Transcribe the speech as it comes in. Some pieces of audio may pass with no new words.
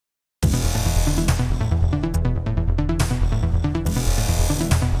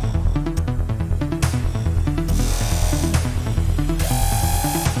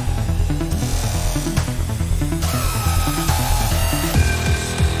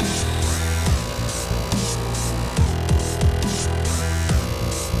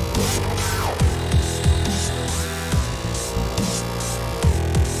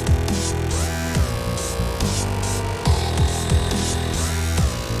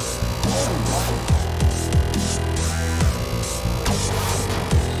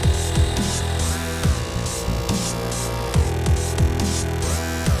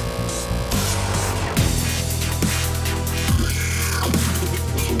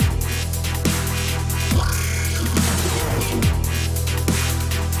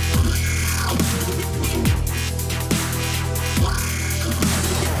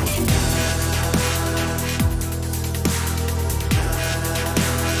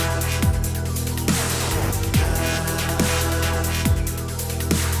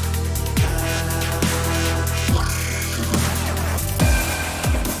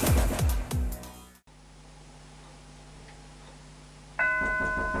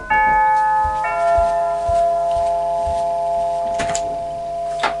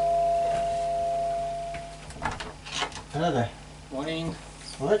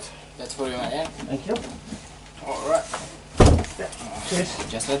Thank you. Alright. Cheers.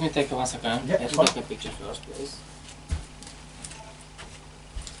 Just let me take 1 second. Yeah, Let's take a picture first, please.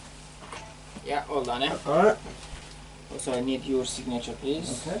 Yeah, all done, eh? Alright. Also, I need your signature,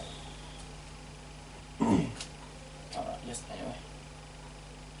 please. Okay. Alright, just anyway.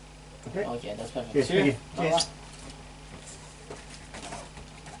 Okay. Okay, that's perfect. Cheers. Thank you. Cheers.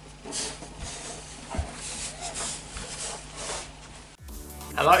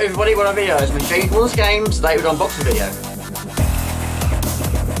 Hello everybody, what are videos? We're changing all games. Today we're doing an unboxing video.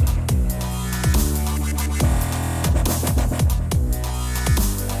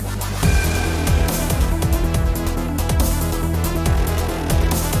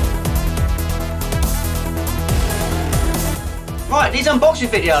 Right, these unboxing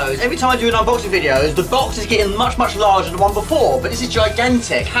videos, every time I do an unboxing videos, the box is getting much larger than the one before, but this is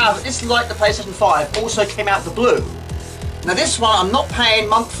gigantic. However, this, like the PlayStation 5, also came out the blue. Now this one I'm not paying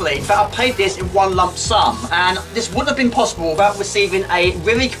monthly, in fact I paid this in one lump sum, and this wouldn't have been possible without receiving a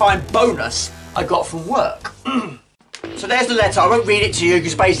really kind bonus I got from work. So there's the letter. I won't read it to you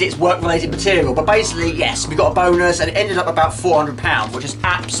because basically it's work related material, but basically yes, we got a bonus and it ended up about £400, which is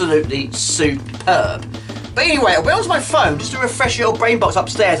absolutely superb. But anyway, I went onto my phone just to refresh your brain box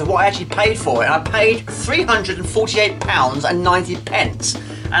upstairs of what I actually paid for it, and I paid £348.90,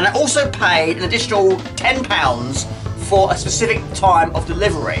 and I also paid an additional £10 for a specific time of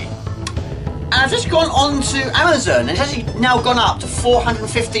delivery. And I've just gone on to Amazon and it's actually now gone up to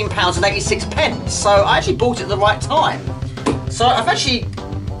 £415.86, so I actually bought it at the right time. So I've actually,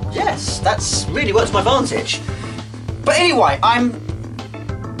 yes, that's really worked to my advantage. But anyway, I'm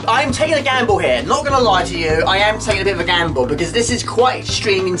taking a gamble here, not going to lie to you, I am taking a bit of a gamble because this is quite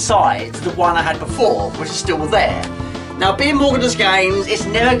extreme in size to the one I had before, which is still there. Now being Morgan's Games, it's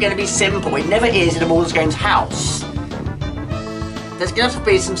never going to be simple, it never is in a Morgan's Games house. There's going to have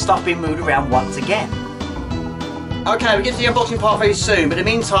to be some stuff being moved around once again. Okay, we get to the unboxing part very soon, but in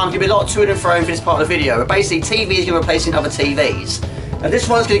the meantime, there's going to be a lot of to and fro for this part of the video. But basically, TV is going to be replacing other TVs. And this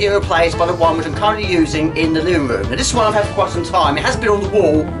one's going to get replaced by the one which I'm currently using in the living room. Now this one I've had for quite some time. It has been on the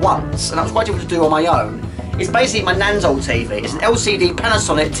wall once, and that was quite difficult to do on my own. It's basically my nan's old TV. It's an LCD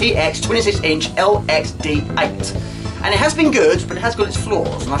Panasonic TX 26-inch LXD8. And it has been good, but it has got its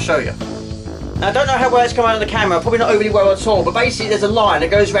flaws, and I'll show you. Now, I don't know how well it's coming out on the camera, probably not overly well at all, but basically there's a line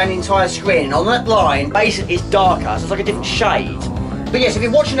that goes around the entire screen, and on that line, basically it's darker, so it's like a different shade. But yes, if you're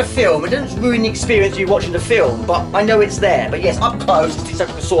watching a film, it doesn't ruin the experience of you watching the film, but I know it's there. But yes, up close, it's like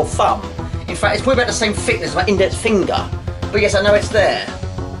a sore thumb. In fact, it's probably about the same thickness as my index finger. But yes, I know it's there.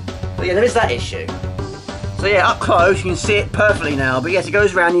 But yeah, there is that issue. So yeah, up close, you can see it perfectly now, but yes, it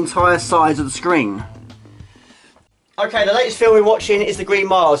goes around the entire sides of the screen. Okay, the latest film we're watching is The Green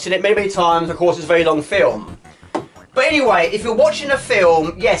Mile. I've seen it many times, of course it's a very long film. But anyway, if you're watching a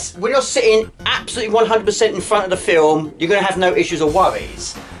film, yes, when you're sitting absolutely 100% in front of the film, you're going to have no issues or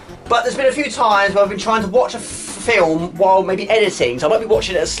worries. But there's been a few times where I've been trying to watch a film while maybe editing, so I might be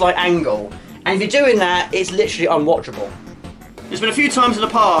watching it at a slight angle. And if you're doing that, it's literally unwatchable. There's been a few times in the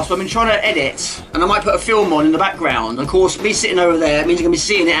past where I've been trying to edit, and I might put a film on in the background. And of course, me sitting over there means you're going to be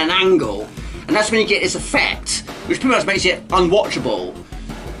seeing it at an angle. And that's when you get this effect, which pretty much makes it unwatchable.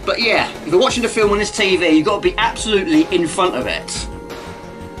 But yeah, if you're watching the film on this TV, you've got to be absolutely in front of it.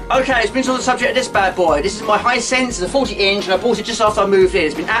 Okay, let's bring on the subject of this bad boy. This is my Hisense, it's a 40-inch, and I bought it just after I moved in.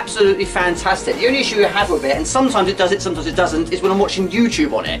 It's been absolutely fantastic. The only issue I have with it, and sometimes it does it, sometimes it doesn't, is when I'm watching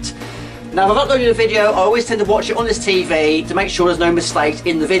YouTube on it. Now, if I've uploaded a video, I always tend to watch it on this TV to make sure there's no mistakes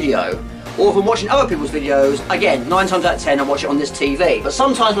in the video. Or if I'm watching other people's videos, again, 9 times out of 10 I watch it on this TV. But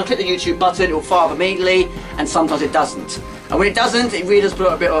sometimes when I click the YouTube button, it will fire up immediately, and sometimes it doesn't. And when it doesn't, it really does put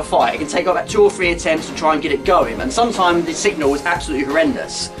up a bit of a fight. It can take about 2 or 3 attempts to try and get it going, and sometimes the signal is absolutely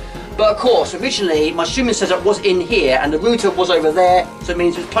horrendous. But of course, originally, my streaming setup was in here, and the router was over there, so it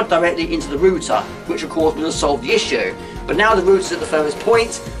means it was plugged directly into the router, which of course would have solved the issue. But now the router's at the furthest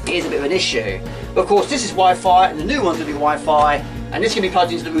point, it is a bit of an issue. But of course, this is Wi-Fi, and the new one's going to be Wi-Fi, and this can be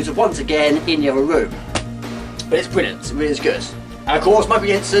plugged into the router once again in the other room. But it's brilliant, it really is good. And of course, Michael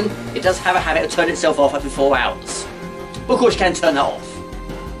Jensen, it does have a habit of turning itself off after 4 hours. But of course you can turn that off.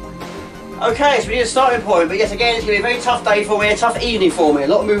 Okay, so we need a starting point, but yes, again, it's going to be a very tough day for me, a tough evening for me, a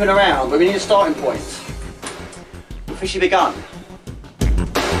lot of moving around, but we need a starting point. We've officially begun.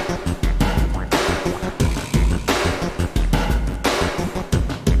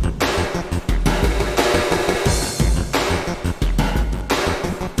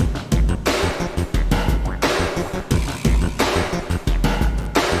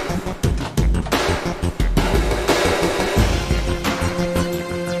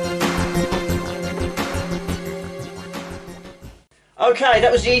 Okay,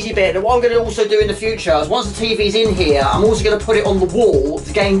 that was the easy bit. And what I'm going to also do in the future is once the TV's in here, I'm also going to put it on the wall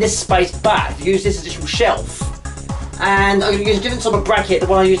to gain this space back, to use this additional shelf. And I'm going to use a different type of bracket than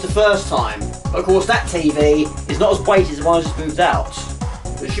the one I used the first time. But of course that TV is not as weighted as the one I just moved out.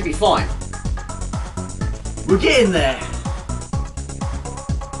 But it should be fine. We're getting there.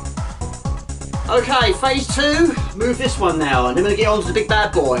 Okay, phase 2, move this one now, and then we're going to get on to the big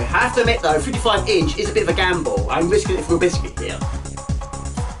bad boy. I have to admit though, 55 inch is a bit of a gamble. I'm risking it for a biscuit here.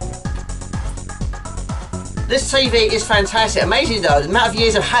 This TV is fantastic. Amazing though, the amount of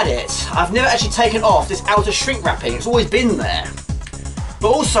years I've had it, I've never actually taken off this outer shrink wrapping. It's always been there. But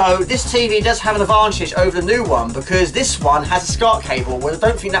also, this TV does have an advantage over the new one, because this one has a SCART cable, where I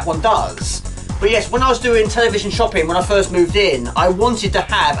don't think that one does. But yes, when I was doing television shopping when I first moved in, I wanted to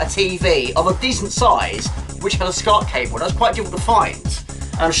have a TV of a decent size which had a SCART cable. That was quite difficult to find.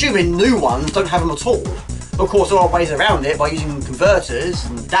 And I'm assuming new ones don't have them at all. Of course, there are ways around it by using converters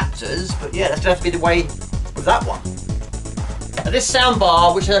and adapters, but yeah, that's going to have to be the way with that one. Now this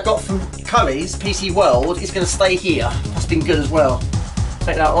soundbar, which I got from Curry's PC World, is going to stay here. That's been good as well.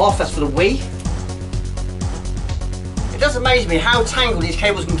 Take that off, that's for the Wii. It does amaze me how tangled these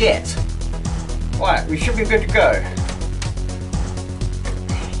cables can get. Right, we should be good to go.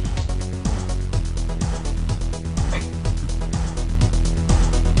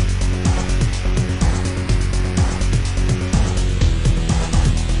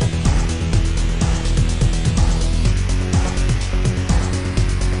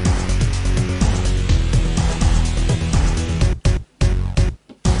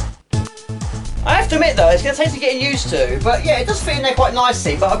 I have to admit though, it's going to take some getting used to, but yeah, it does fit in there quite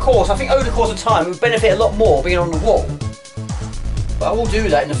nicely. But of course, I think over the course of time it would benefit a lot more being on the wall. But I will do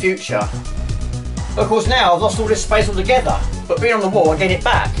that in the future. But of course now I've lost all this space altogether, but being on the wall I gain it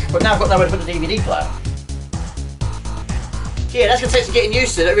back. But now I've got nowhere to put the DVD player. Yeah, that's going to take some getting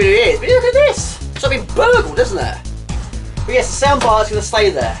used to, that really is. But look at this! It's like being burgled, isn't it? But yes, the soundbar is going to stay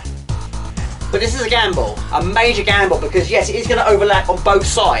there. But this is a gamble, a major gamble, because yes, it is going to overlap on both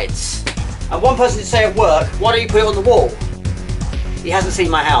sides. And one person did say at work, why don't you put it on the wall? He hasn't seen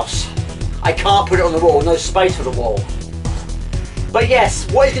my house. I can't put it on the wall, no space for the wall. But yes,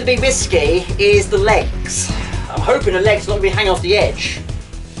 what is going to be risky is the legs. I'm hoping the legs are not going to be hanging off the edge.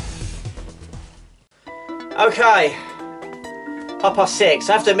 Okay, 6:30.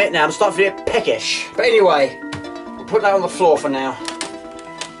 I have to admit now, I'm starting to feel a bit peckish. But anyway, we'll put that on the floor for now.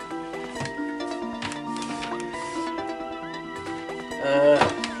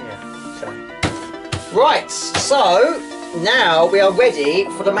 Right, so now we are ready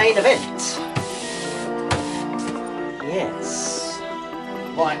for the main event. Yes.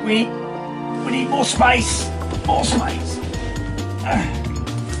 Right, we need more space. More space.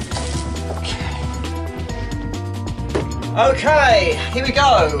 Okay, here we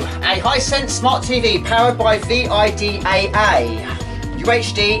go. A Hisense Smart TV powered by VIDAA.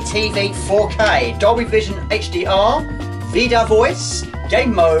 UHD TV 4K, Dolby Vision HDR, VIDA voice,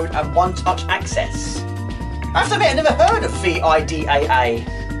 game mode and one-touch access. I have to admit, I've never heard of VIDAA.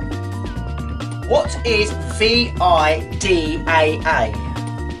 What is VIDAA?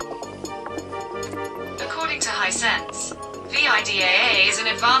 According to Hisense, VIDAA is an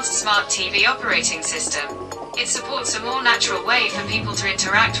advanced smart TV operating system. It supports a more natural way for people to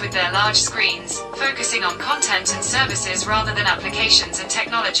interact with their large screens, focusing on content and services rather than applications and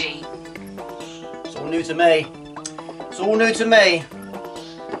technology. It's all new to me. It's all new to me.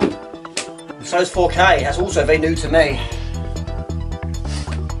 And so is 4K, that's also very new to me.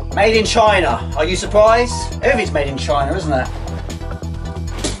 Made in China, are you surprised? Everything's made in China, isn't it?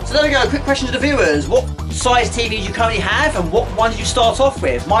 So there we go, quick question to the viewers. What size TV do you currently have and what one did you start off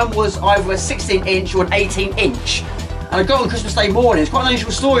with? Mine was either a 16 inch or an 18 inch. And I got it on Christmas Day morning. It's quite an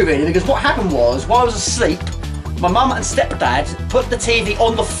unusual story really, because what happened was, while I was asleep, my mum and stepdad put the TV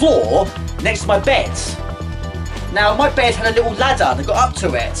on the floor next to my bed. Now my bed had a little ladder that got up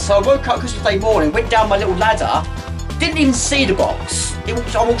to it, so I woke up Christmas Day morning, went down my little ladder, didn't even see the box. I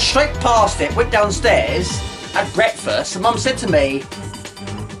walked straight past it, went downstairs, had breakfast, and Mum said to me,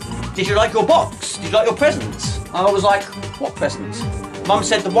 "Did you like your box? Did you like your presents?" And I was like, "What present?" Mum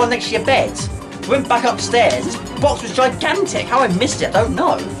said, "The one next to your bed." I went back upstairs, this box was gigantic. How I missed it, I don't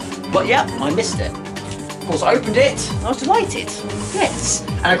know. But yeah, I missed it. Of course, I opened it, and I was delighted. Yes.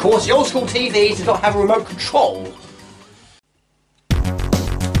 And of course, the old school TV did not have a remote control.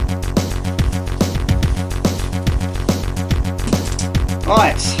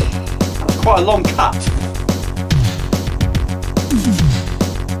 Right, that was quite a long cut.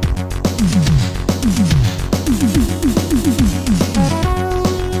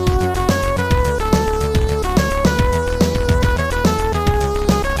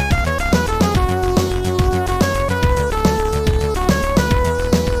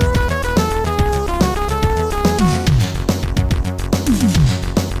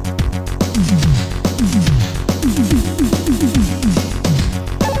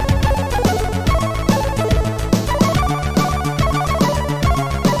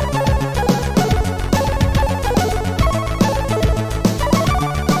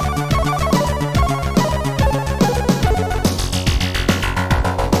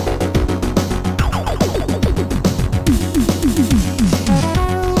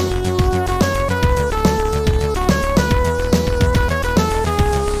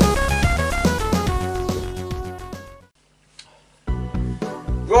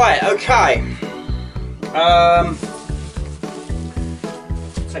 Okay.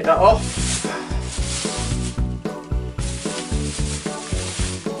 Take that off.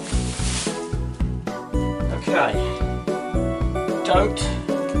 Okay. Don't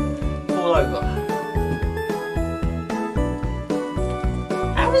fall over.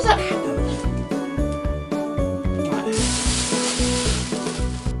 How does that happen?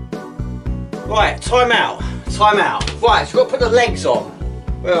 Right, time out. Time out. Right, so we've got to put the legs on.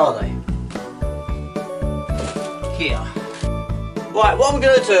 Where are they? Here. Right, what I'm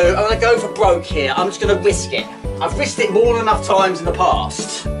going to do, I'm going to go for broke here. I'm just going to risk it. I've risked it more than enough times in the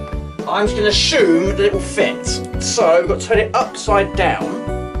past. I'm just going to assume that it will fit. So we've got to turn it upside down.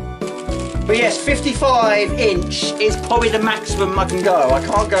 But yes, 55 inch is probably the maximum I can go. I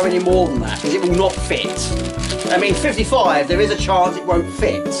can't go any more than that because it will not fit. I mean, 55, there is a chance it won't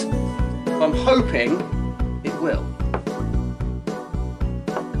fit. But I'm hoping it will.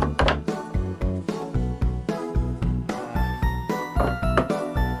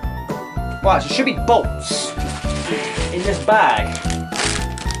 Right, so there should be bolts in this bag.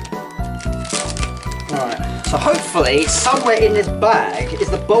 Right, so hopefully somewhere in this bag is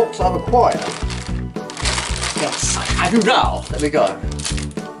the bolts I require. Yes, I do now. There we go.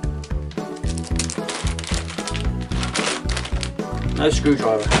 No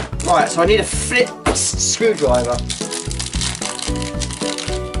screwdriver. Right, so I need a Phillips screwdriver.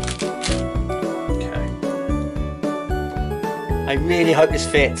 Okay. I really hope this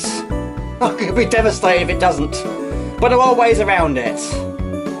fits. I could be devastated if it doesn't. But there are ways around it.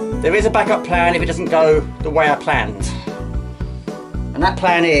 There is a backup plan if it doesn't go the way I planned. And that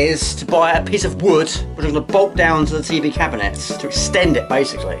plan is to buy a piece of wood which I'm going to bolt down to the TV cabinet to extend it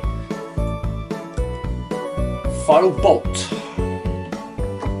basically. Final bolt.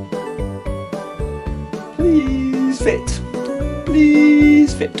 Please fit.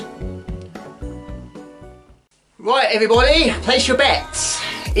 Please fit. Right everybody, place your bets.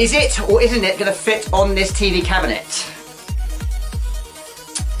 Is it or isn't it going to fit on this TV cabinet?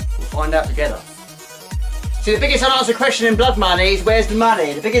 We'll find out together. See, the biggest unanswered question in Blood Money is where's the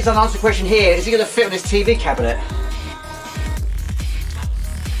money? The biggest unanswered question here is it going to fit on this TV cabinet?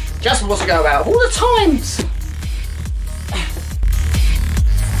 Just wants to go out all the times.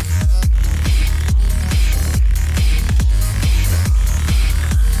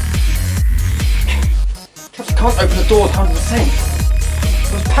 Just can't open the door 100%.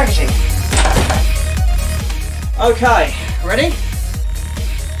 Packaging. Okay, ready?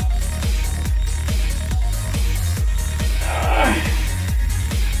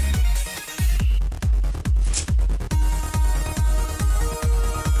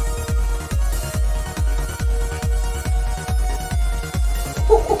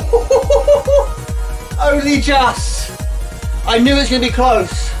 Only just. I knew it was going to be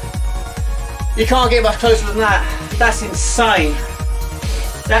close. You can't get much closer than that. That's insane.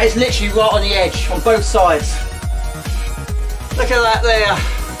 That is literally right on the edge, on both sides. Look at that there,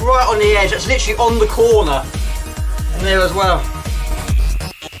 right on the edge. That's literally on the corner. And there as well.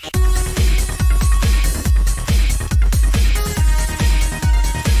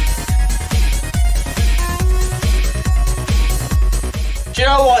 Do you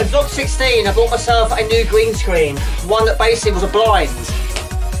know what? In vlog 16, I bought myself a new green screen. One that basically was a blind.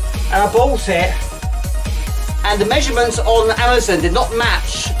 And I bought it. And the measurements on Amazon did not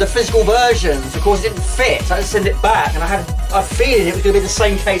match the physical versions. Of course, it didn't fit, so I had to send it back. And I had a feeling it was going to be the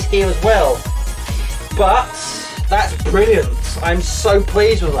same case here as well. But that's brilliant. I'm so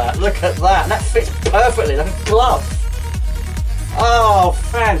pleased with that. Look at that. That fits perfectly like a glove. Oh,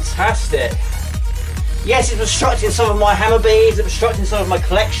 fantastic. Yes, it's obstructing some of my hammer beads, it's obstructing some of my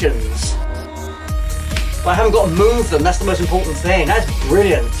collections. But I haven't got to move them. That's the most important thing. That's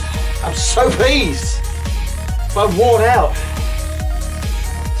brilliant. I'm so pleased. But I'm worn out.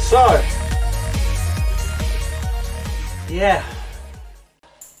 So, yeah.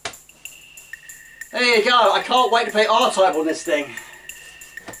 There you go. I can't wait to play R-Type on this thing.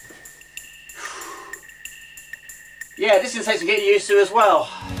 Yeah, this is going to take some getting used to as well.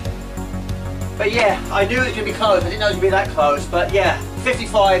 But yeah, I knew it was going to be close. I didn't know it was going to be that close. But yeah,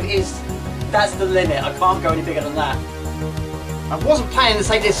 55 that's the limit. I can't go any bigger than that. I wasn't planning to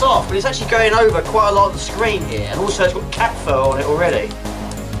take this off, but it's actually going over quite a lot of the screen here, and also it's got cat fur on it already.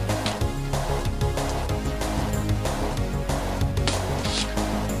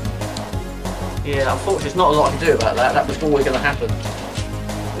 Yeah, unfortunately there's not a lot I can do about that. That was always going to happen.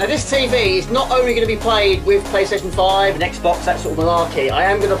 Now this TV is not only going to be played with PlayStation 5 and Xbox, that sort of malarkey. I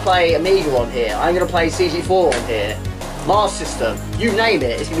am going to play Amiga on here. I'm going to play CG4 on here. Master System, you name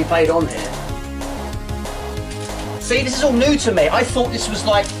it, it's going to be played on here. See, this is all new to me. I thought this was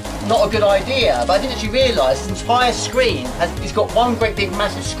like not a good idea, but I didn't actually realise this entire screen it's got one great big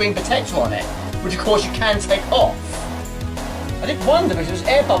massive screen protector on it, which of course you can take off. I did wonder because there's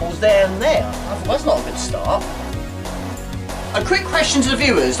air bubbles there and there. I thought that's not a good start. A quick question to the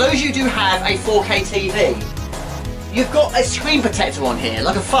viewers, those of you who do have a 4K TV, you've got a screen protector on here,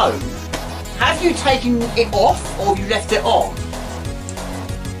 like a phone. Have you taken it off or have you left it on?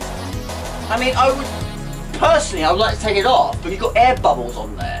 I mean, personally, I would like to take it off, but you've got air bubbles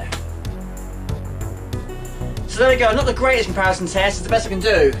on there. So there we go, not the greatest comparison test, it's the best I can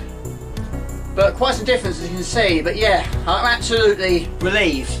do. But quite some difference as you can see, but yeah, I'm absolutely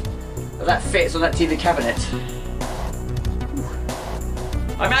relieved that fits on that TV cabinet.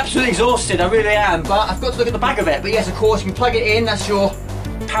 I'm absolutely exhausted, I really am, but I've got to look at the back of it. But yes, of course, you can plug it in, that's your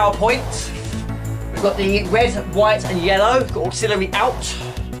power point. We've got the red, white and yellow, we've got auxiliary out.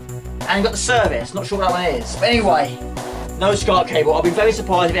 And you've got the service, not sure what that one is. But anyway, no SCART cable, I'd be very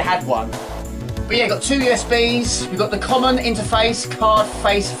surprised if it had one. But yeah, got two USBs, we've got the common interface, card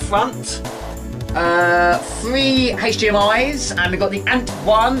face front. 3 HDMIs, and we've got the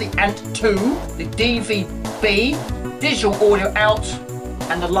ANT1, the ANT2, the DVB, digital audio out,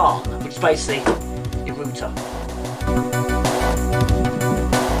 and the LAN, which is basically your router.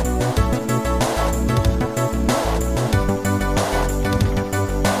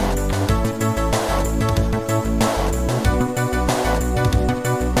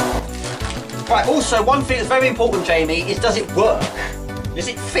 Right, also one thing that's very important, Jamie, is does it work? Does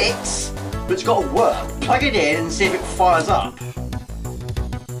it fit? But it's got to work. Plug it in and see if it fires up.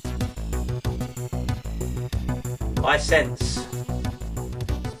 Hisense.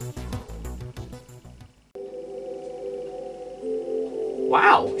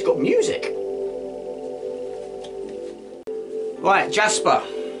 Wow, it's got music. Right, Jasper.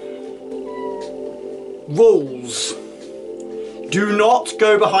 Rules. Do not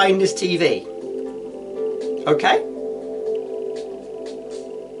go behind this TV. Okay?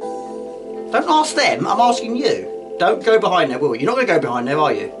 Don't ask them, I'm asking you. Don't go behind there, will you? You're not going to go behind there,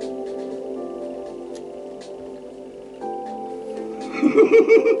 are you?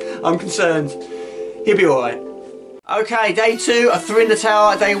 I'm concerned. He'll be alright. Okay, day 2, I threw in the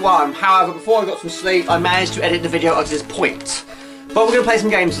towel at day 1. However, before I got some sleep, I managed to edit the video up to this point. But we're going to play some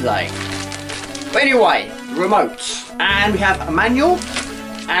games today. But anyway, remote. And we have a manual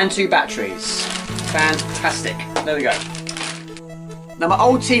and 2 batteries. Fantastic. There we go. Now my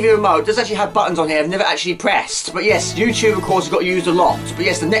old TV remote does actually have buttons on here I've never actually pressed. But yes, YouTube of course has got used a lot. But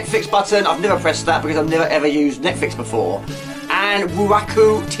yes, the Netflix button, I've never pressed that because I've never ever used Netflix before. And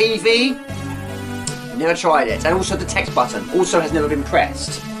Wuraku TV, never tried it. And also the text button, also has never been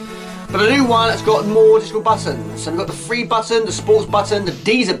pressed. But the new one has got more digital buttons. So we've got the free button, the sports button, the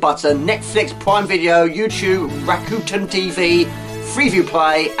Deezer button, Netflix, Prime Video, YouTube, Rakuten TV, Freeview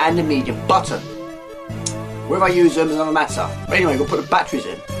Play, and the media button. Whether I use them is another matter. But anyway, we'll put the batteries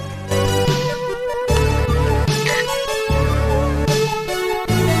in.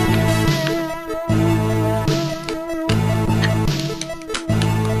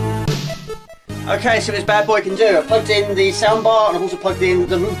 Okay, so this bad boy can do. I've plugged in the soundbar and I've also plugged in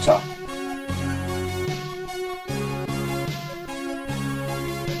the router.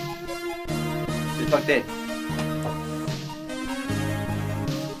 It's plugged in.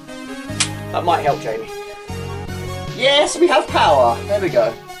 That might help, Jamie. Yes, we have power. There we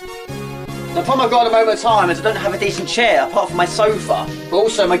go. The problem I've got at the moment of time is I don't have a decent chair apart from my sofa. But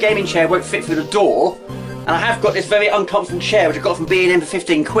also my gaming chair won't fit through the door. And I have got this very uncomfortable chair which I got from B&M for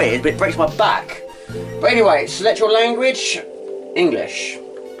 15 quid, but it breaks my back. But anyway, select your language. English.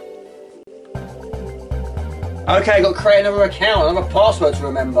 Okay, got to create another account, another password to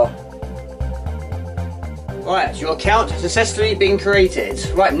remember. Right, your account has successfully been created.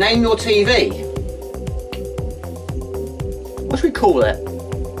 Right, name your TV. What should we call it?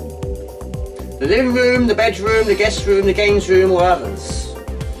 The living room, the bedroom, the guest room, the games room, or others.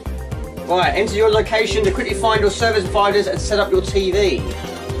 Right, enter your location to quickly find your service providers and set up your TV.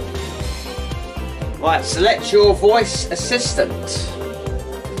 Right, select your voice assistant.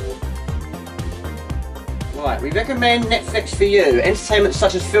 Right, we recommend Netflix for you. Entertainment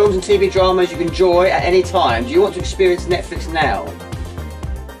such as films and TV dramas you can enjoy at any time. Do you want to experience Netflix now?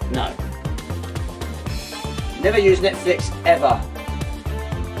 No. Never use Netflix ever.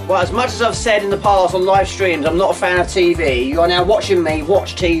 Well, as much as I've said in the past on live streams, I'm not a fan of TV. You are now watching me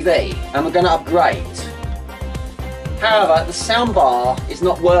watch TV, and we're going to upgrade. However, the soundbar is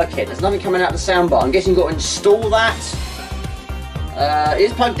not working. There's nothing coming out of the soundbar. I'm guessing you've got to install that. It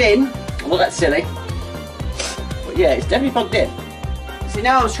is plugged in. I'm not that silly. But yeah, it's definitely plugged in. See,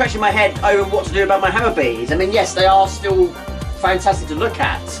 now I'm scratching my head over what to do about my Hammer Bees. I mean, yes, they are still fantastic to look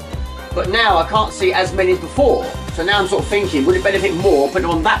at. but now I can't see as many as before. So now I'm sort of thinking, would it benefit more putting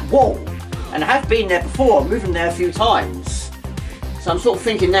them on that wall? And I have been there before, I've moved them there a few times. So I'm sort of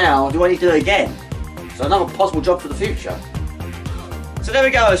thinking now, do I need to do it again? So another possible job for the future. So there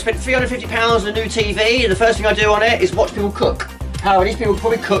we go, I spent £350 on a new TV, and the first thing I do on it is watch people cook. However, these people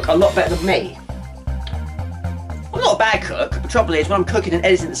probably cook a lot better than me. I'm not a bad cook, the trouble is when I'm cooking and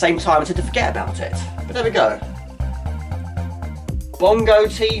editing at the same time I tend to forget about it. But there we go. Bongo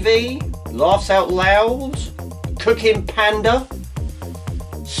TV, Laughs Out Loud, Cooking Panda,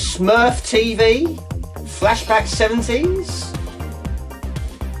 Smurf TV, Flashback 70s,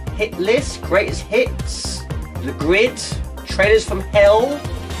 Hit List, Greatest Hits, The Grid, Trailers from Hell,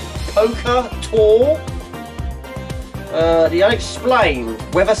 Poker Tour, The Unexplained,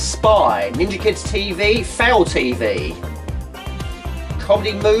 Weather Spy, Ninja Kids TV, Fail TV,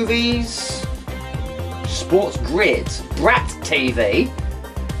 Comedy Movies, Sports Grid, Brat TV,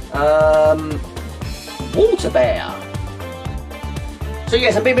 Water Bear. So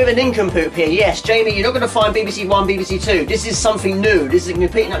yes, I'm being a bit of an nincompoop here. Yes, Jamie, you're not going to find BBC One, BBC Two. This is something new. This is a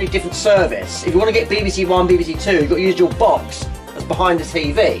completely different service. If you want to get BBC One, BBC Two, you've got to use your box that's behind the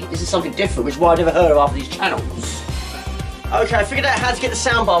TV. This is something different, which is why I never heard of after these channels. Okay, I figured out how to get the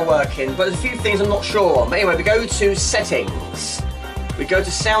soundbar working, but there's a few things I'm not sure on. But anyway, we go to settings. We go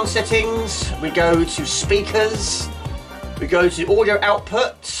to sound settings. We go to speakers. We go to audio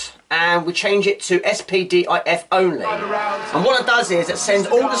output. And we change it to SPDIF only. And what it does is it sends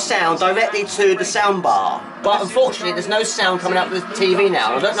all the sound directly to the soundbar. But unfortunately, there's no sound coming out of the TV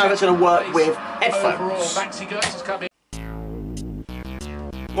now. I don't know if it's going to work with headphones.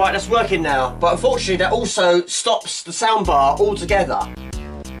 Right, that's working now. But unfortunately, that also stops the soundbar altogether.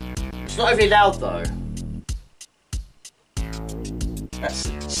 It's not overly loud though.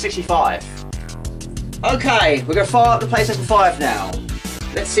 That's 65. Okay, we're going to fire up the PlayStation 5 now.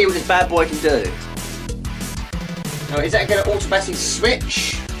 Let's see what this bad boy can do. Now, is that going to automatically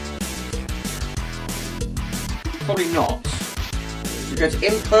switch? Probably not. So we go to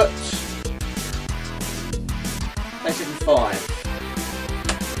input, PlayStation 5.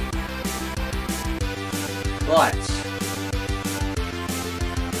 Right.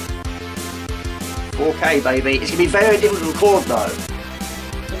 4K baby. It's going to be very difficult to record though.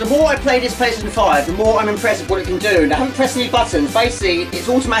 The more I play this PlayStation 5, the more I'm impressed with what it can do. Now, I haven't pressed any buttons. Basically, it's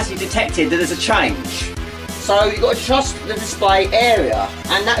automatically detected that there's a change. So you've got to adjust the display area,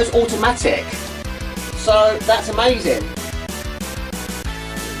 and that is automatic. So that's amazing.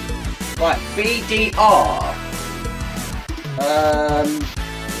 Right, VDR.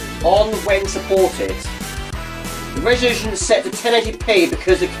 On when supported. The resolution is set to 1080p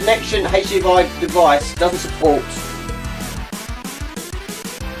because the connection HDMI device doesn't support.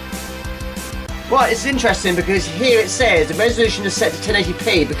 Right, this is interesting because here it says the resolution is set to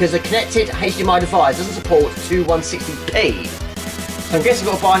 1080p because the connected HDMI device doesn't support 2160p. So I'm guessing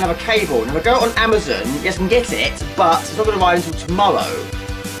I've got to buy another cable. Now if I go on Amazon, yes I can get it, but it's not going to arrive until tomorrow.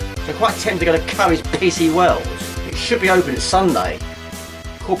 So I'm quite tempted to go to Curry's PC World. It should be open, it's Sunday.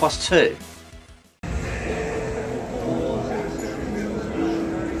 2:15.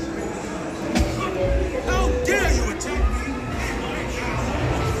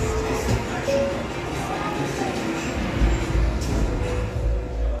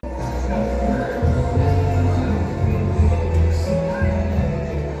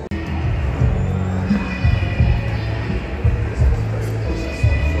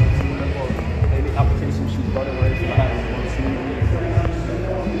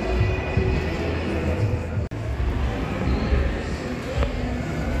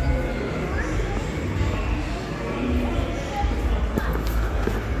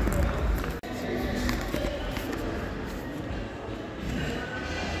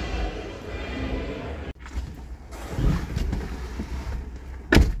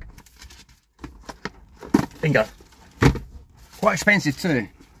 Bingo. Quite expensive too.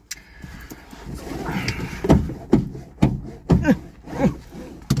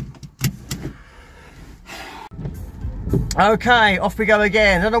 Okay, off we go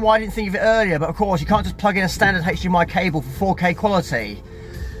again. I don't know why I didn't think of it earlier, but of course you can't just plug in a standard HDMI cable for 4K quality.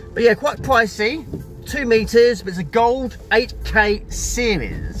 But yeah, quite pricey. 2 meters, but it's a gold 8K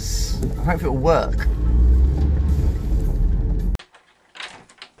series. I hope it'll work.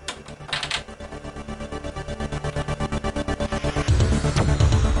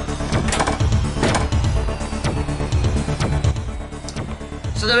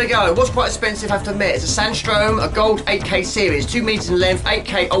 So there we go, it was quite expensive I have to admit. It's a Sandstrom, a gold 8K series, 2 meters in length,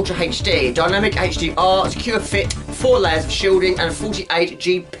 8K Ultra HD, dynamic HDR, secure fit, 4 layers of shielding and 48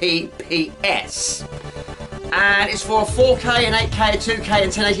 Gbps. and it's for 4K and 8K, 2K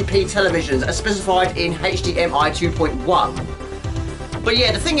and 1080p televisions as specified in HDMI 2.1. But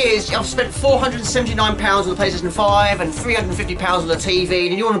yeah, the thing is, I've spent £479 on the PlayStation 5 and £350 on the TV,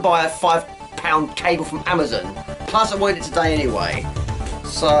 and you want to buy a £5 cable from Amazon. Plus I wanted it today anyway.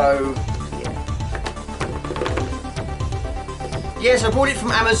 So, yeah, so I bought it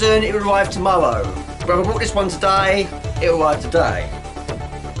from Amazon, it will arrive tomorrow. But if I bought this one today, it will arrive today.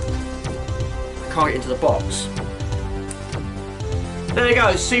 I can't get into the box. There we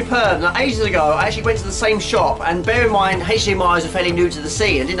go, superb. Now, ages ago, I actually went to the same shop, and bear in mind, HDMIs are fairly new to the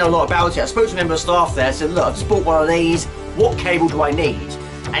scene. I didn't know a lot about it. I spoke to a member of staff there, said, look, I've just bought one of these, what cable do I need?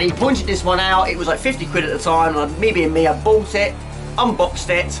 And he pointed this one out, it was like 50 quid at the time, and me being me, I bought it, unboxed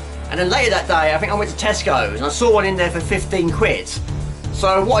it, and then later that day, I think I went to Tesco's, and I saw one in there for 15 quid.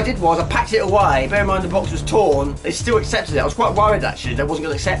 So what I did was, I packed it away, bear in mind the box was torn, they still accepted it. I was quite worried actually, they wasn't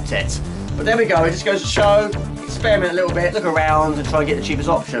going to accept it. But there we go, it just goes to show, experiment a little bit, look around and try and get the cheapest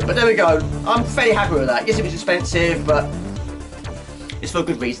option. But there we go, I'm fairly happy with that. Yes, it was expensive, but it's for a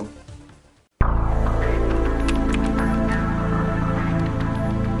good reason.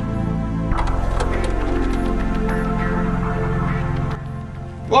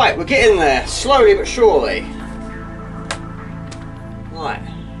 Right, we're getting there, slowly but surely. Right.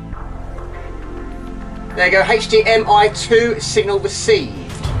 There you go, HDMI 2 signal received.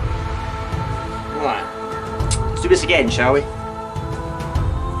 Right. Let's do this again, shall we?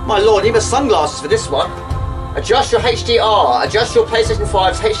 My lord, I need my sunglasses for this one. Adjust your HDR. Adjust your PlayStation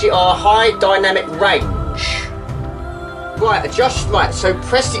 5's HDR high dynamic range. Right, adjust, right, so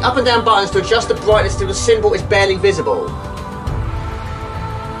press the up and down buttons to adjust the brightness till the symbol is barely visible.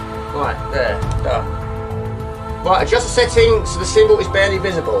 Right, there, done. Right, adjust the setting so the symbol is barely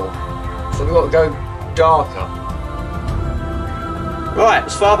visible. So we've got to go darker. Right,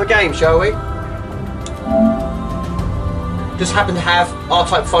 let's fire up a game, shall we? Just happen to have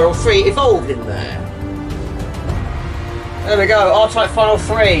R-Type Final 3 evolved in there. There we go, R-Type Final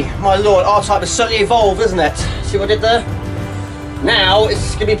 3. My lord, R-Type has certainly evolved, isn't it? See what I did there? Now,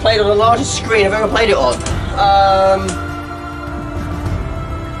 it's going to be played on the largest screen I've ever played it on.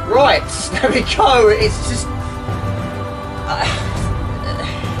 Right, there we go, it's just...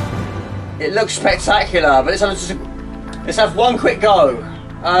 it looks spectacular, but let's have one quick go.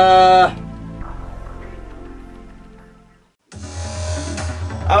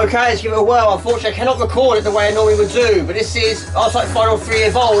 Okay, let's give it a whirl. Unfortunately, I cannot record it the way I normally would do, but this is R-Type Final 3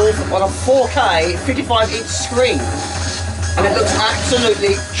 Evolve on a 4K 55-inch screen. And it looks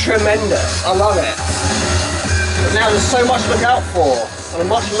absolutely tremendous. I love it. But now there's so much to look out for on a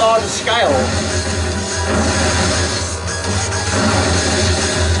much larger scale.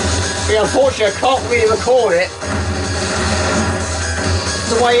 But unfortunately, I can't really record it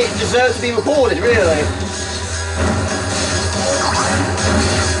the way it deserves to be recorded, really.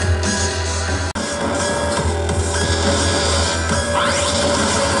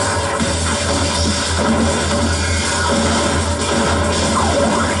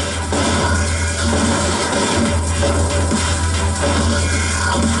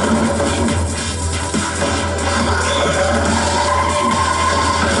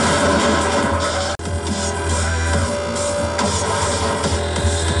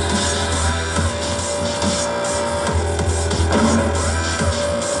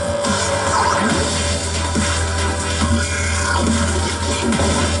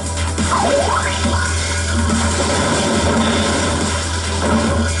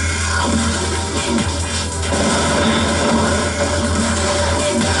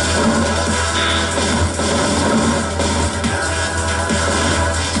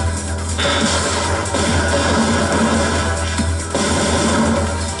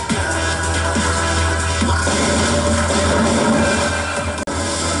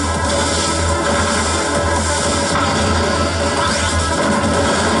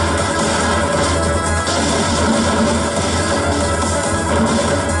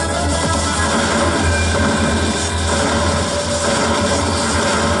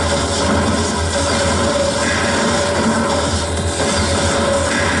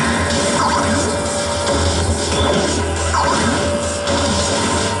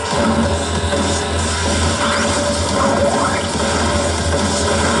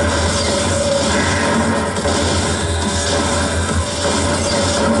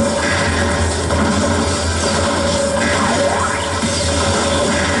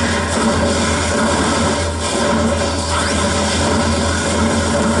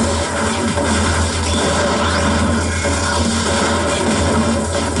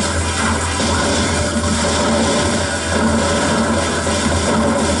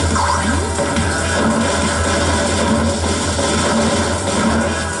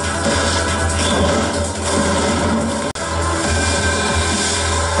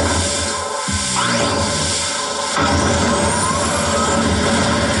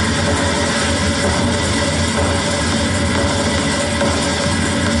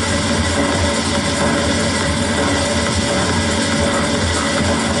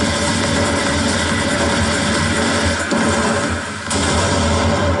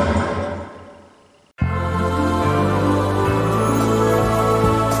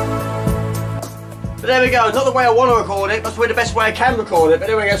 there we go, not the way I want to record it, that's the best way I can record it, but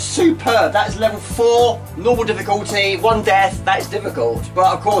there we go, superb. That is level 4, normal difficulty, 1 death, that is difficult.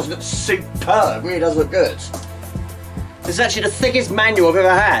 But of course it looks superb, it really does look good. This is actually the thickest manual I've ever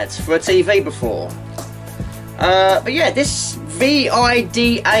had for a TV before. But yeah, this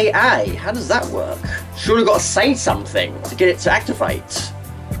VIDAA, how does that work? Surely got to say something to get it to activate.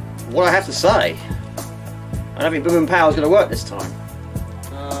 What do I have to say? I don't think Boom Power is going to work this time.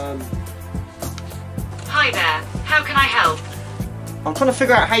 Hi there, how can I help? I'm trying to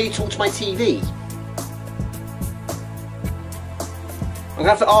figure out how you talk to my TV. I'm going to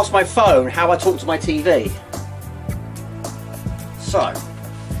have to ask my phone how I talk to my TV. So,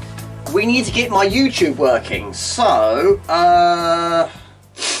 we need to get my YouTube working. So,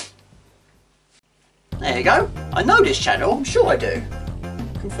 there you go. I know this channel, I'm sure I do.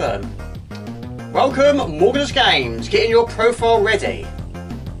 Confirm. Welcome, Morgan's Games. Getting your profile ready.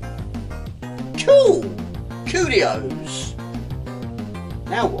 Cool. Kudos.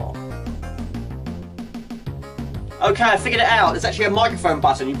 Now what? Okay, I figured it out. There's actually a microphone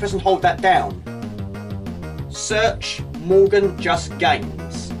button. You press and hold that down. Search Morgan Just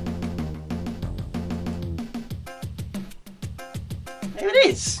Games. There it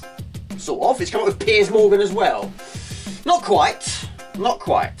is. Sort of. It's come up with Piers Morgan as well. Not quite. Not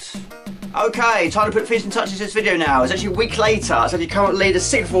quite. Okay, time to put finishing touches to this video now. It's actually a week later. It's actually currently the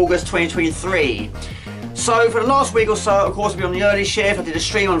 6th of August 2023. So for the last week or so, of course, I've been on the early shift. I did a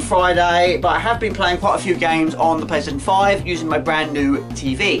stream on Friday, but I have been playing quite a few games on the PlayStation 5 using my brand new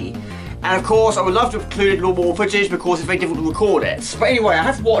TV. And of course, I would love to include a little more footage because it's very difficult to record it. But anyway, I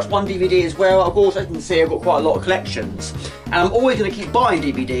have watched one DVD as well. Of course, as you can see, I've got quite a lot of collections. And I'm always going to keep buying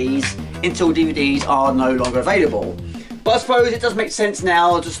DVDs until DVDs are no longer available. But I suppose it does make sense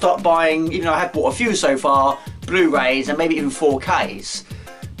now to start buying, even though I have bought a few so far, Blu-rays and maybe even 4Ks.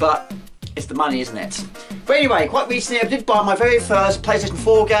 But it's the money, isn't it? But anyway, quite recently I did buy my very first PlayStation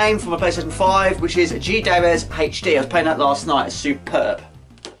 4 game for my PlayStation 5, which is G-Res HD. I was playing that last night, it's superb.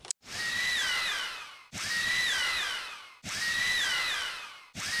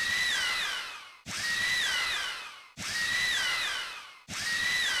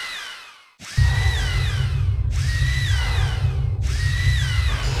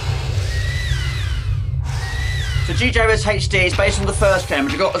 So G-Res HD is based on the first game,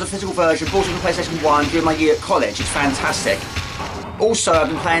 which I got as a physical version, bought it on the PlayStation 1 during my year at college. It's fantastic. Also, I've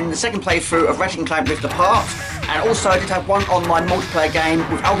been playing the second playthrough of Ratchet & Clank Rift Apart, and also I did have one online multiplayer game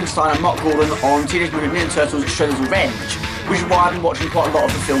with Algenstein and Mark Gordon on Teenage Mutant Ninja Turtles Shredder's Revenge, which is why I've been watching quite a lot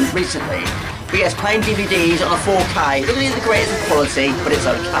of the films recently. But yes, playing DVDs on a 4K, it isn't the greatest of quality, but it's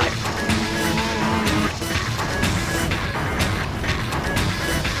okay.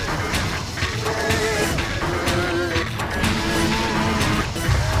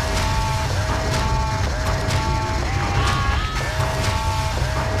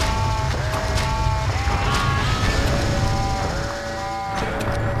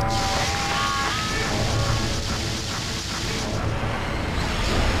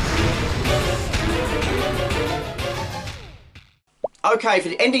 Okay, for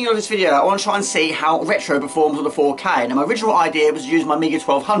the ending of this video, I want to try and see how retro performs on the 4K. Now, my original idea was to use my Amiga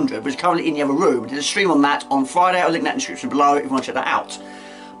 1200, which is currently in the other room. I did a stream on that on Friday. I'll link that in the description below if you want to check that out.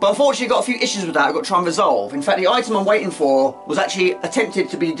 But unfortunately, I've got a few issues with that I've got to try and resolve. In fact, the item I'm waiting for was actually attempted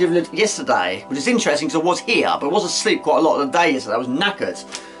to be delivered yesterday, which is interesting because I was here, but I was asleep quite a lot of the day yesterday. I was knackered.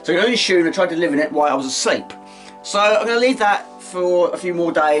 So I can only assume I tried delivering it while I was asleep. So I'm going to leave that for a few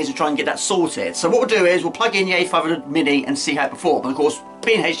more days to try and get that sorted. So what we'll do is we'll plug in the A500 Mini and see how it performs. And of course,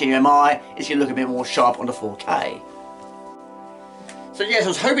 being HDMI, it's going to look a bit more sharp on the 4K. So yes, I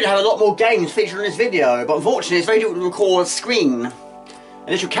was hoping to have a lot more games featured in this video, but unfortunately it's very difficult to record a screen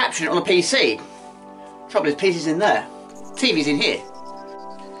unless you capture it on a PC. Trouble is, PC's in there, TV's in here.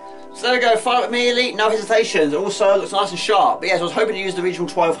 So there we go, fire with me, Elite, no hesitations. It also looks nice and sharp. But yes, I was hoping to use the original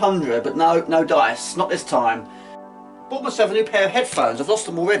 1200, but no dice, not this time. Bought myself a new pair of headphones. I've lost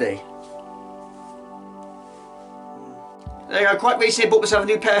them already. There you go, quite recently I bought myself a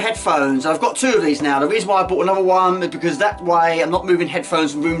new pair of headphones. I've got 2 of these now. The reason why I bought another one is because that way I'm not moving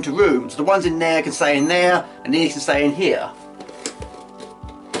headphones from room to room. So the ones in there can stay in there, and these can stay in here.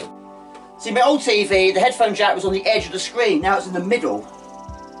 See, my old TV, the headphone jack was on the edge of the screen. Now it's in the middle.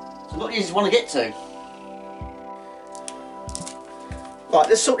 So not the easiest one to get to. Right,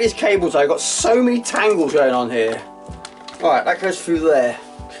 let's sort these cables out. I've got so many tangles going on here. Right, that goes through there.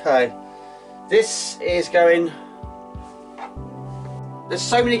 Okay. This is going... There's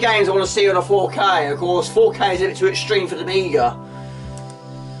so many games I want to see on a 4K. Of course, 4K is a bit too extreme for the Amiga.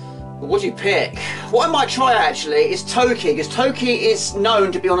 But what do you pick? What I might try actually is Toki, because Toki is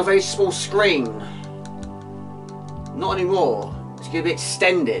known to be on a very small screen. not anymore. It's going to be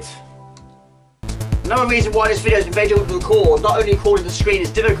extended. Another reason why this video is very difficult to record, not only recording the screen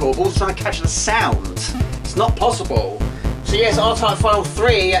is difficult, but also trying to capture the sound. It's not possible. So yes, R-Type Final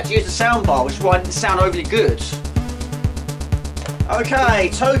 3 had to use the soundbar, which is why it didn't sound overly good.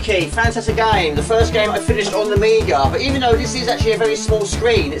 Okay, Toki, fantastic game. The first game I finished on the Amiga, but even though this is actually a very small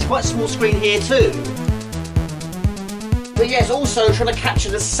screen, it's quite a small screen here too. But yes, also trying to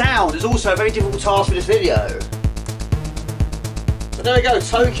capture the sound is also a very difficult task for this video. But there we go,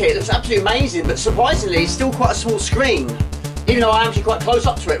 Toki, it looks absolutely amazing, but surprisingly, it's still quite a small screen. Even though I'm actually quite close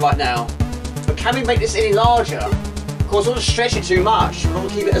up to it right now. But can we make this any larger? Of course, I don't want to stretch it too much, but I want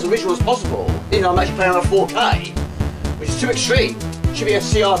to keep it as original as possible. Even though I'm actually playing on a 4K. Which is too extreme. Should be a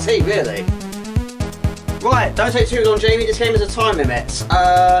CRT, really. Right, don't take too long, Jamie. This game has a time limit. So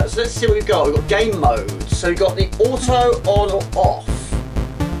let's see what we've got. We've got game mode. So we've got the auto on or off.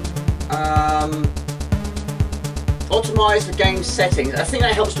 Optimise the game settings. I think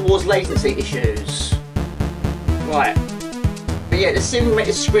that helps towards latency issues. Right. But yeah, let's see if we can make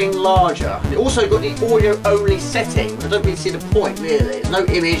the screen larger. We've also got the audio only setting. I don't really see the point, really. There's no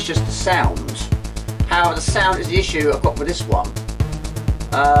image, just the sound. However, the sound is the issue I've got with this one.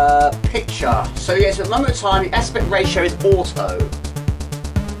 Picture. So yes, at the moment of time, the aspect ratio is auto.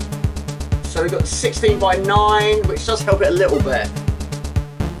 So we've got 16 by 9, which does help it a little bit.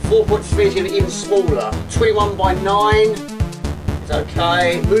 4.3 is going to be even smaller. 21 by 9 is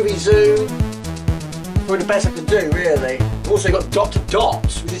okay. Movie zoom, probably the best I can do, really. We've also got dot to dot,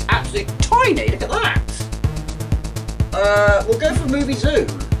 which is absolutely tiny. Look at that. We'll go for movie zoom.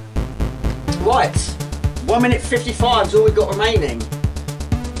 Right. 1 minute 55 is all we've got remaining.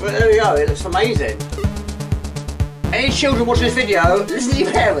 But there we go, it looks amazing. Any children watching this video, listen to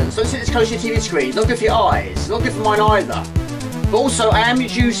your parents, don't sit this close to your TV screen. It's not good for your eyes, it's not good for mine either. But also, I am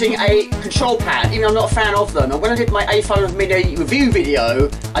using a control pad, even though I'm not a fan of them. And when I did my A500 Mini review video,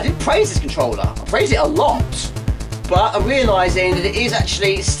 I did praise this controller. I praised it a lot. But I'm realising that it is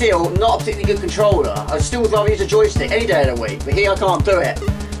actually still not a particularly good controller. I still would rather use a joystick any day of the week, but here I can't do it.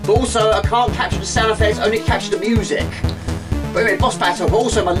 But also, I can't capture the sound effects, only capture the music. But anyway, boss battle, but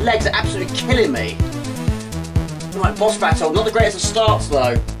also my legs are absolutely killing me. Right, boss battle, not the greatest of starts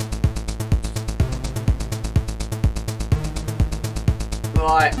though.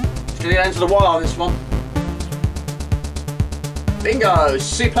 Right, let's get into the wire on this one. Bingo,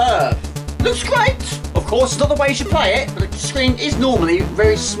 superb. Looks great. Of course, it's not the way you should play it, but the screen is normally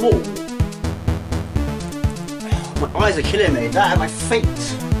very small. My eyes are killing me, that and my feet.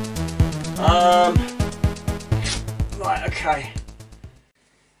 Right, okay.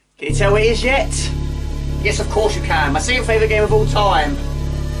 Can you tell what it is yet? Yes, of course you can. My second favourite game of all time.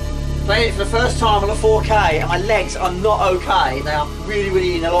 Playing it for the first time on a 4K and my legs are not okay. They are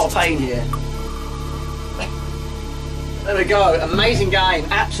really in a lot of pain here. There we go, amazing game,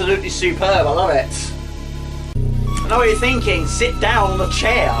 absolutely superb, I love it. I know what you're thinking, sit down on a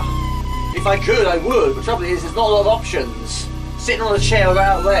chair. If I could, I would, but the trouble is, there's not a lot of options. Sitting on a chair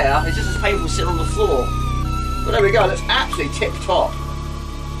out there is just as painful as sitting on the floor. But there we go, that's absolutely tip-top.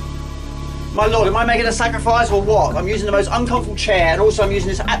 My lord, am I making a sacrifice or what? I'm using the most uncomfortable chair and also I'm using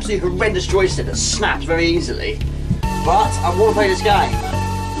this absolutely horrendous joystick that snaps very easily. But I want to play this game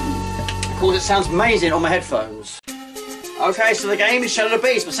because it sounds amazing on my headphones. Okay, so the game is Shadow of the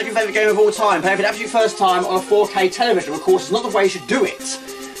Beast, my second favourite game of all time. Playing for the absolute first time on a 4K television. Of course, it's not the way you should do it.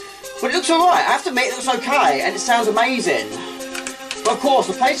 But it looks alright, I have to admit it looks okay and it sounds amazing. But of course,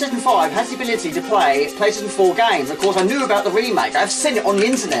 the PlayStation 5 has the ability to play PlayStation 4 games. Of course, I knew about the remake. I've seen it on the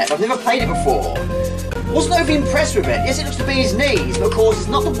internet, but I've never played it before. Wasn't overly impressed with it. Yes, it looks to be his knees, but of course, it's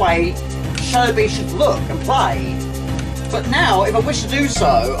not the way Shadow of the Beast should look and play. But now, if I wish to do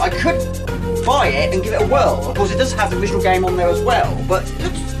so, I could buy it and give it a whirl. Of course, it does have the original game on there as well, but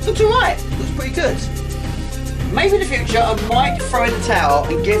it looks alright. It looks pretty good. Maybe in the future, I might throw in the towel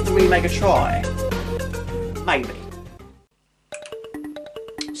and give the remake a try. Maybe.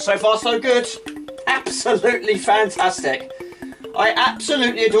 So far so good. Absolutely fantastic. I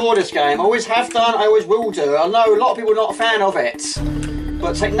absolutely adore this game. I always have done, I always will do. I know a lot of people are not a fan of it.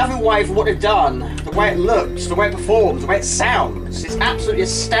 But take nothing away from what they've done. The way it looks, the way it performs, the way it sounds. It's absolutely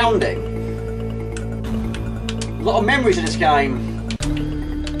astounding. A lot of memories in this game.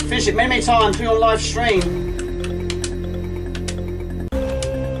 Finished it many times, put it on live stream.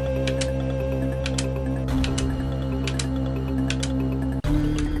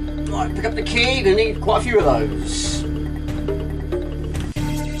 Pick up the key, they need quite a few of those.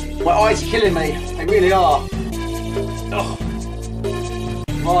 My eyes are killing me, they really are. Ugh.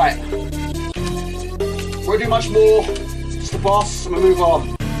 Right. Won't do much more, just the boss, I'm gonna move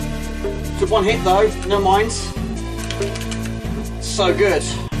on. Took one hit though, no mind. so good.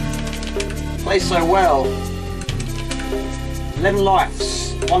 Plays so well. 11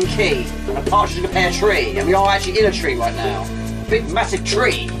 lives, 1 key, and a partridge in a pear tree. And we are actually in a tree right now. Big, massive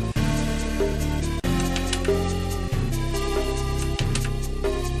tree.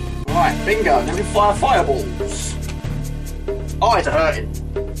 Right, bingo. Now we can fire fireballs. Eyes are hurting.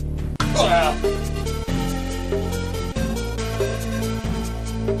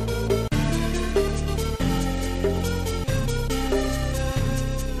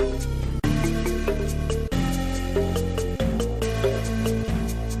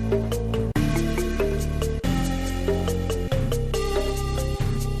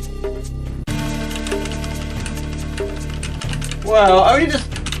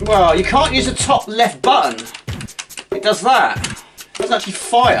 Well, you can't use the top left button. It does that. It doesn't actually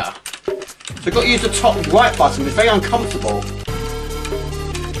fire. So you've got to use the top right button. It's very uncomfortable.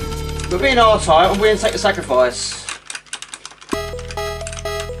 But being R-Type, I'm willing to take the sacrifice.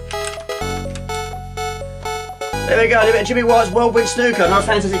 There we go, a little bit of Jimmy White's World Wing Snooker, another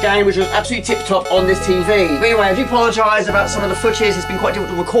fantastic game which was absolutely tip-top on this TV. But anyway, I do apologise about some of the footage, it's been quite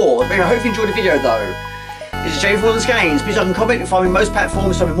difficult to record. But anyway, I hope you enjoyed the video though. This is Jamie from Morden's Games. Please like and comment. You can find me on most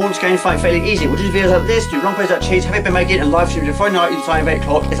platforms. So Morden's Games, find it fairly easy. We'll do videos like this, do long plays like cheese, have it been making, and live streams every Friday night, you time 8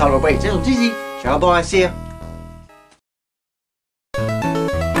 o'clock. It's all about wait. It's easy. Ciao, bye, see ya.